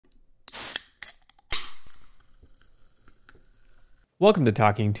Welcome to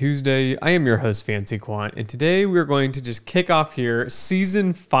Talking Tuesday. I am your host, Fancy Quant, and today we're going to just kick off here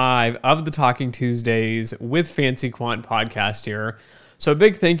season 5 of the Talking Tuesdays with Fancy Quant podcast here. So a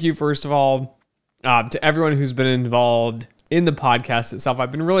big thank you, first of all, to everyone who's been involved in the podcast itself.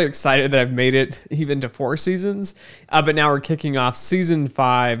 I've been really excited that I've made it even to 4 seasons, but now we're kicking off season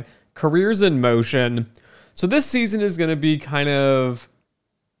 5, Careers in Motion. So this season is going to be kind of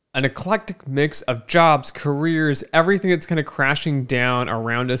an eclectic mix of jobs, careers, everything that's kind of crashing down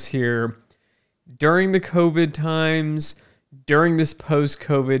around us here during the COVID times, during this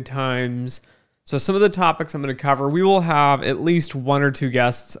post-COVID times. So some of the topics I'm going to cover, we will have at least 1 or 2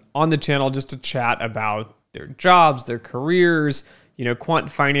 guests on the channel just to chat about their jobs, their careers,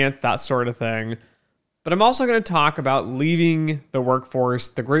 quant finance, that sort of thing. But I'm also going to talk about leaving the workforce,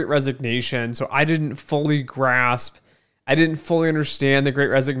 the Great Resignation. So I didn't fully understand the Great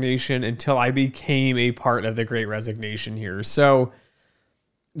Resignation until I became a part of the Great Resignation here. So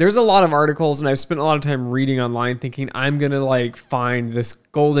there's a lot of articles, and I've spent a lot of time reading online thinking I'm going to find this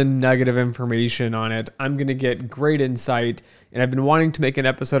golden nugget of information on it. I'm going to get great insight, and I've been wanting to make an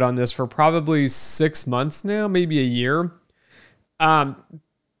episode on this for probably 6 months now, maybe a year.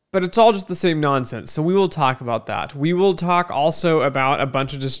 But it's all just the same nonsense. So we will talk about that. We will talk also about a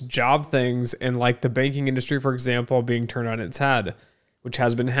bunch of just job things and the banking industry, for example, being turned on its head, which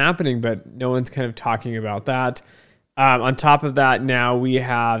has been happening, but no one's kind of talking about that. On top of that, now we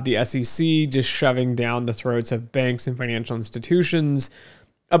have the SEC just shoving down the throats of banks and financial institutions,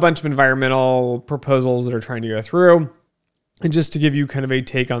 a bunch of environmental proposals that are trying to go through. And just to give you kind of a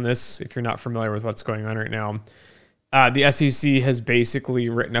take on this, if you're not familiar with what's going on right now, the SEC has basically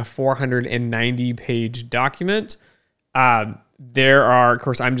written a 490-page document. There are, of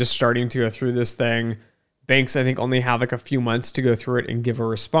course, I'm just starting to go through this thing. Banks, I think, only have a few months to go through it and give a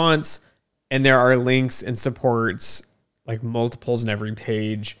response. And there are links and supports, multiples in every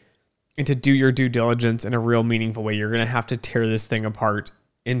page. And to do your due diligence in a real meaningful way, you're going to have to tear this thing apart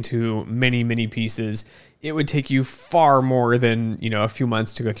into many, many pieces. It would take you far more than, a few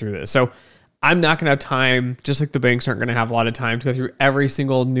months to go through this. So I'm not going to have time, just like the banks aren't going to have a lot of time to go through every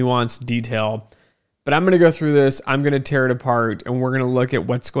single nuanced detail. But I'm going to go through this. I'm going to tear it apart, and we're going to look at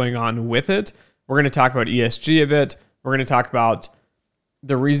what's going on with it. We're going to talk about ESG a bit. We're going to talk about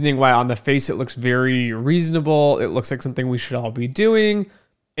the reasoning why on the face it looks very reasonable. It looks like something we should all be doing.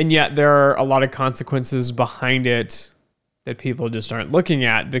 And yet there are a lot of consequences behind it that people just aren't looking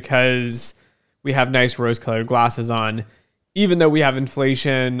at because we have nice rose-colored glasses on. Even though we have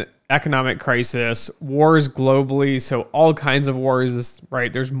inflation, economic crisis, wars globally, so all kinds of wars,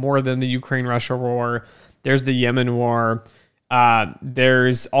 right? There's more than the Ukraine-Russia war. There's the Yemen war.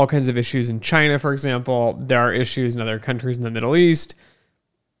 There's all kinds of issues in China, for example. There are issues in other countries in the Middle East.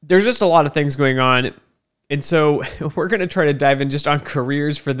 There's just a lot of things going on. And so we're going to try to dive in just on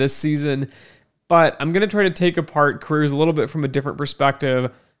careers for this season. But I'm going to try to take apart careers a little bit from a different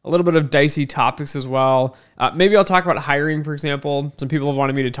perspective, a little bit of dicey topics as well. Maybe I'll talk about hiring, for example. Some people have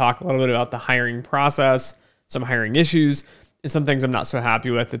wanted me to talk a little bit about the hiring process, some hiring issues, and some things I'm not so happy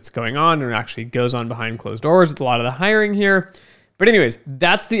with that's going on and actually goes on behind closed doors with a lot of the hiring here. But anyways,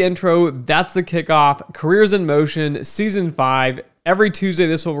 that's the intro. That's the kickoff. Careers in Motion, Season 5. Every Tuesday,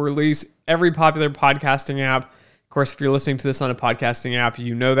 this will release every popular podcasting app. Of course, if you're listening to this on a podcasting app,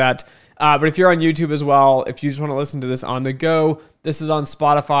 you know that. But if you're on YouTube as well, if you just want to listen to this on the go, this is on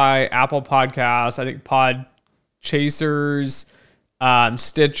Spotify, Apple Podcasts, I think Pod Chasers,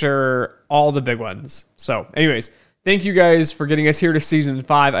 Stitcher, all the big ones. So anyways, thank you guys for getting us here to Season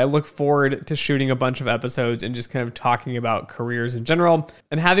 5. I look forward to shooting a bunch of episodes and just kind of talking about careers in general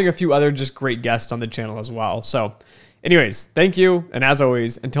and having a few other just great guests on the channel as well. So anyways, thank you. And as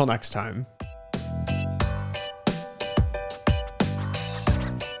always, until next time.